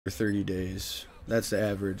for 30 days. That's the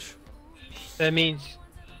average. That means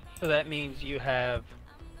you have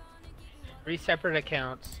 3 separate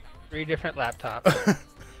accounts, 3 different laptops.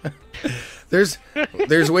 There's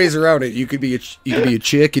ways around it. You could be a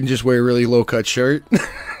chick and just wear a really low cut shirt.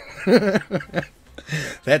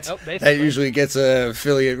 That usually gets a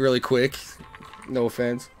affiliate really quick. No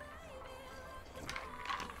offense.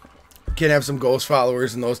 Can have some ghost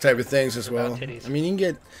followers and those type of things as well. I mean, you can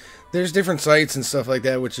get there's different sites and stuff like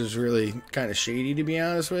that, which is really kind of shady to be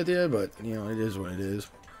honest with you. But you know, it is what it is.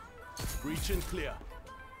 Reach and clear.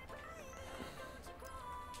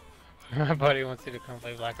 My buddy wants you to come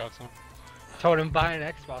play Black Ops 1. Told him buy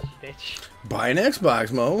an Xbox, bitch. Buy an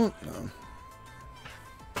Xbox, Mo. No.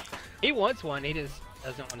 He wants one. He just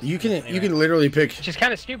doesn't want to. You can literally pick. Which is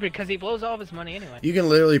kind of stupid because he blows all of his money anyway. You can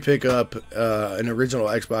literally pick up an original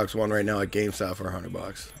Xbox One right now at GameStop for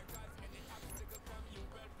 $100.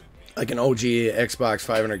 Like an OG Xbox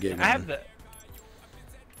 500 gig. I have the.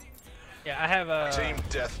 Yeah, I have a team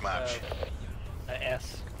deathmatch. A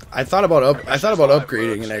S. I thought about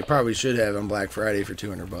upgrading, and I probably should have on Black Friday for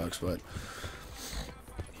 $200, but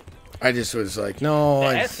I just was like, no.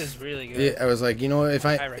 The S is really good. I was like, you know, if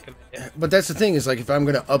I recommend it. But that's the thing is like, if I'm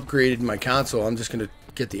gonna upgrade my console, I'm just gonna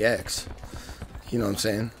get the X. You know what I'm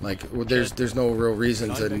saying? Like, well, there's no real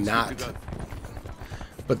reason to not.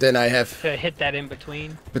 But then I have to hit that in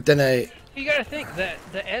between. But then you gotta think that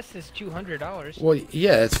the S is $200. Well,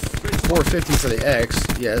 yeah, it's $450 for the X,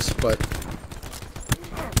 yes, but.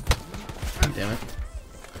 Damn it.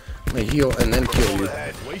 I may heal and then kill you.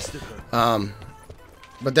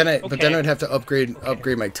 But then I'd have to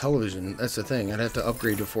upgrade my television. That's the thing. I'd have to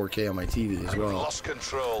upgrade to 4K on my TV as well. Lost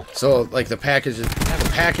control. So like the package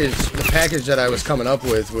that I was coming up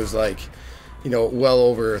with was like, you know, well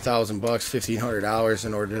over $1,000, $1,500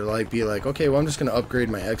 in order to like be like, okay, well I'm just gonna upgrade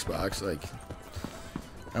my Xbox. Like,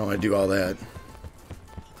 I don't want to do all that.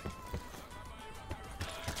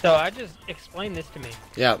 So I just explained this to me.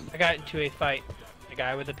 Yeah. I got into a fight, a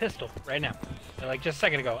guy with a pistol right now. Like just a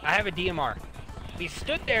second ago. I have a DMR. We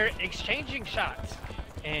stood there exchanging shots,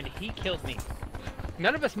 and he killed me.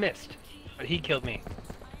 None of us missed, but he killed me.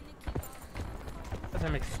 Does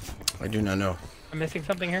that make sense? I do not know. I'm missing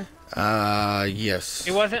something here? Yes.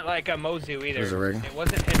 It wasn't like a Mozu either. It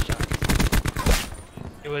wasn't headshots.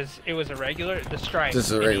 It was a regular strife. This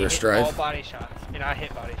is a regular strife. All body shots, and I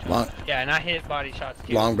hit body shots. Yeah, and I hit body shots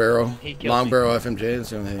too. Long barrel. Long me. barrel FMJ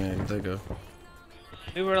is the only thing I can think of.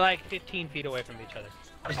 We were like 15 feet away from each other.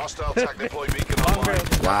 Hostile tag deploy beacon online.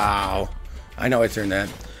 Wow. I know I turned that.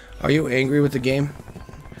 Are you angry with the game?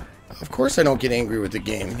 Of course I don't get angry with the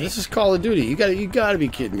game. This is Call of Duty. You gotta be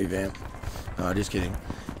kidding me, Vamp. No, just kidding.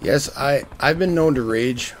 Yes, I've been known to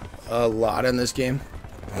rage a lot in this game.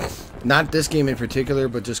 Not this game in particular,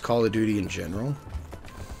 but just Call of Duty in general.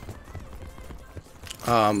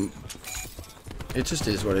 It just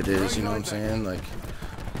is what it is, you know what I'm saying? Like,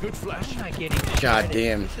 good flash. Am I getting God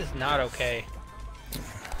damn. This is not okay.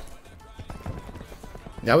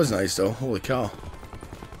 That was nice though. Holy cow.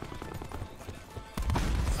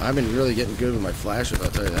 I've been really getting good with my flashes, I'll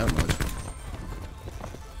tell you that much.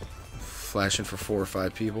 Flashing for 4 or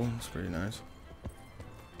 5 people. It's pretty nice.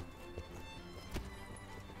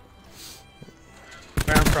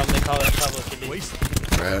 Where I'm from, they call that publicity.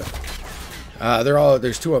 Right.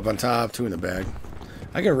 There's 2 up on top, 2 in the bag.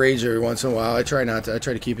 I can rage every once in a while. I try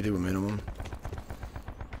to keep it to a minimum.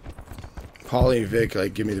 Paulie and Vic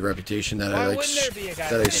like give me the reputation that I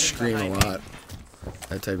scream a lot.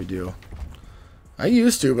 That type of deal. I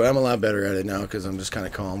used to, but I'm a lot better at it now because I'm just kind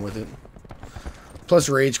of calm with it. Plus,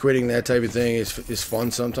 rage quitting, that type of thing is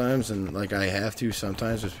fun sometimes, and like I have to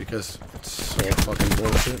sometimes just because it's so fucking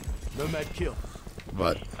bullshit. Nomad kill.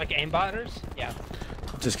 But like aimbotters, yeah.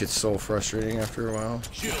 It just gets so frustrating after a while.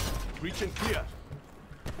 Shield. Reach and clear.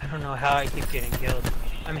 I don't know how I keep getting killed.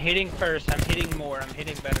 I'm hitting first, I'm hitting more, I'm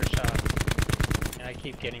hitting better shots. And I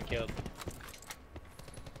keep getting killed.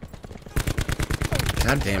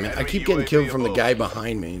 God damn it. I keep getting killed from the guy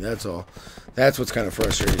behind me, that's all. That's what's kind of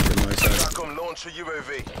frustrating from my side.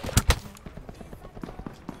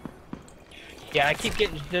 Yeah, I keep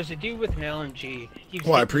getting... There's a dude with an LMG.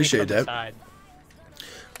 Well, I appreciate that.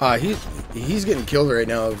 He's getting killed right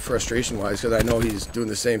now, frustration-wise, because I know he's doing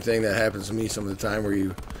the same thing that happens to me some of the time, where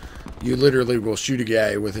you literally will shoot a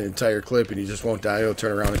guy with an entire clip and he just won't die. He'll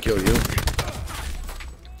turn around and kill you.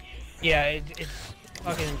 Yeah,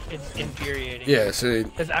 fucking, it's infuriating. Yeah, so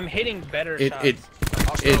Because I'm hitting better it shots. it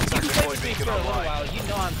You it played with me for a little while, you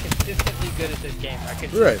know I'm consistently good at this game. I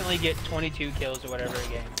consistently get 22 kills or whatever a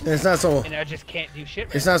game. it's not so And I just can't do shit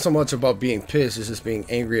right it's not so much about being pissed, it's just being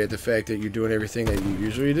angry at the fact that you're doing everything that you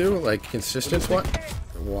usually do, like consistent what?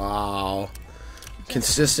 Wow.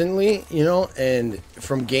 Consistently, you know, and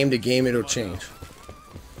from game to game it'll change.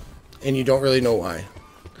 And you don't really know why.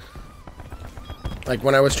 Like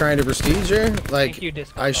when I was trying to prestige there, like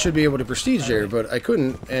I should be able to prestige there, but I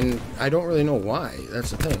couldn't, and I don't really know why.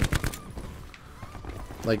 That's the thing.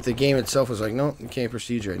 Like the game itself was like, no, you can't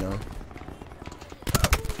prestige right now.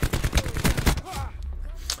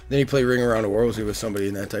 Then you play Ring Around the World with somebody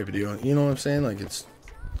in that type of deal. You know what I'm saying? Like it's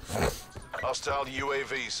Hostile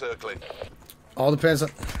UAV circling. all depends on.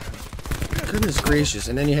 Goodness gracious!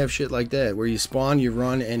 And then you have shit like that where you spawn, you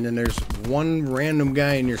run, and then there's one random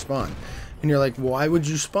guy in your spawn. And you're like, why would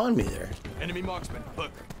you spawn me there? Enemy marksman.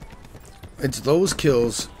 Look. It's those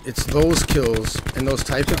kills, and those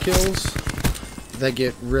type of kills that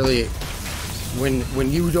get really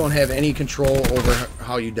when you don't have any control over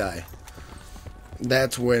how you die.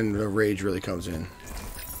 That's when the rage really comes in.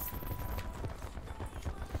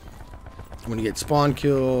 When you get spawn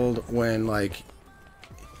killed, when like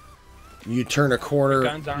you turn a corner,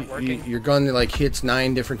 guns aren't working. Your gun like hits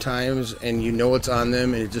 9 different times, and you know it's on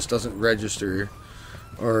them, and it just doesn't register.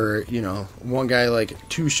 Or you know, one guy like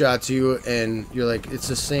 2 shots you, and you're like, it's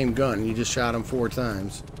the same gun. You just shot him 4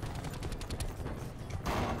 times.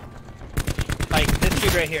 Like this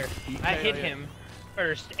dude right here. I hit him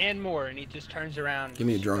first and more, and he just turns around. Give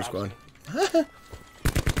me a and drone drops squad. me.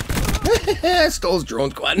 I stole his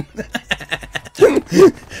drone squad.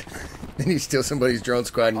 Then you steal somebody's drone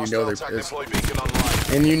squad, and you know they're pissed.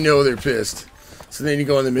 And you know they're pissed. So then you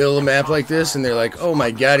go in the middle of the map like this, and they're like, oh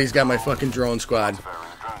my god, he's got my fucking drone squad.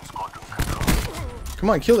 Come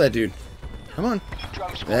on, kill that dude. Come on.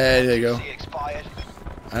 There you go.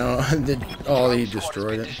 I don't know. Oh, he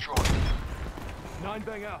destroyed it. 9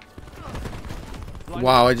 bang out.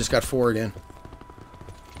 Wow, I just got 4 again.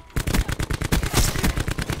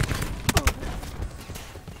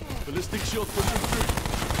 Ballistic shield pushing through.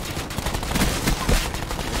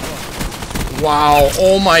 Wow,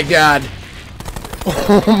 oh my god.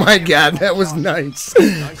 Oh my god, that was nice.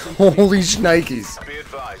 Holy shnikes. Be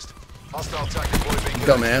advised. Hostile attack deploy beacon.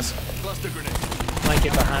 Dumbass. Cluster grenade. Might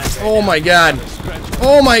get behind. Right Oh now. my god.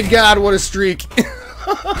 Oh my god, what a streak.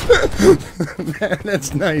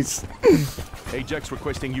 That's nice. Ajax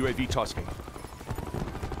requesting UAV tasking.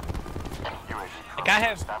 Like I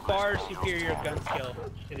have far superior gun skill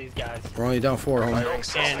to these guys, We're only down 4,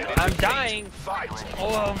 homie. and I'm dying.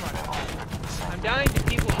 Oh my god, I'm dying to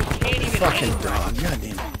people who can't even Fucking aim. dog,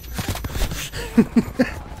 goddamn.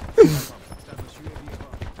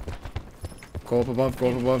 Go up above, go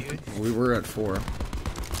up above. We were at 4.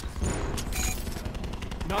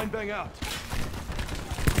 9 bang out.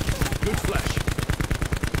 Good flash.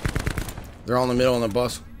 They're all in the middle on the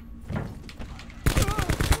bus.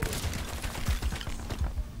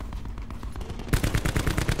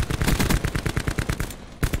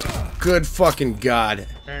 Good fucking god.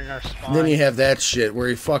 They're in our spawn. Then you have that shit where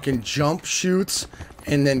he fucking jump shoots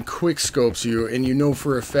and then quick scopes you, and you know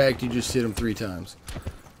for a fact you just hit him 3 times.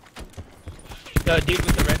 The dude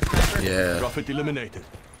with the red sniper? Yeah. Prophet eliminated.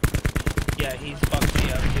 Yeah, he's fucked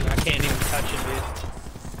me up, dude. I can't even touch him, dude.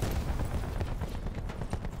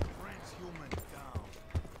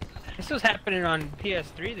 This was happening on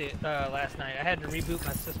PS3 last night. I had to reboot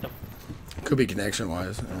my system. Could be connection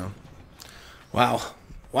wise. Yeah. Wow.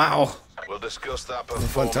 Wow. We'll discuss that a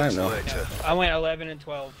fun time, though. later. I went 11 and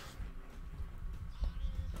 12.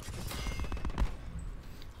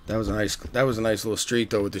 That was a nice little streak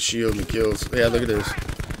though with the shield and the kills. Yeah, look at this.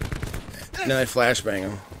 And then I flashbang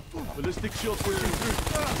him. Ballistic shield pushing through.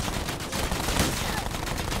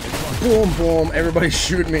 Boom, boom. Everybody's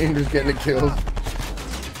shooting me and just getting the kills.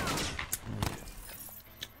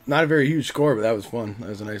 Not a very huge score, but that was fun. That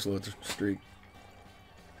was a nice little streak.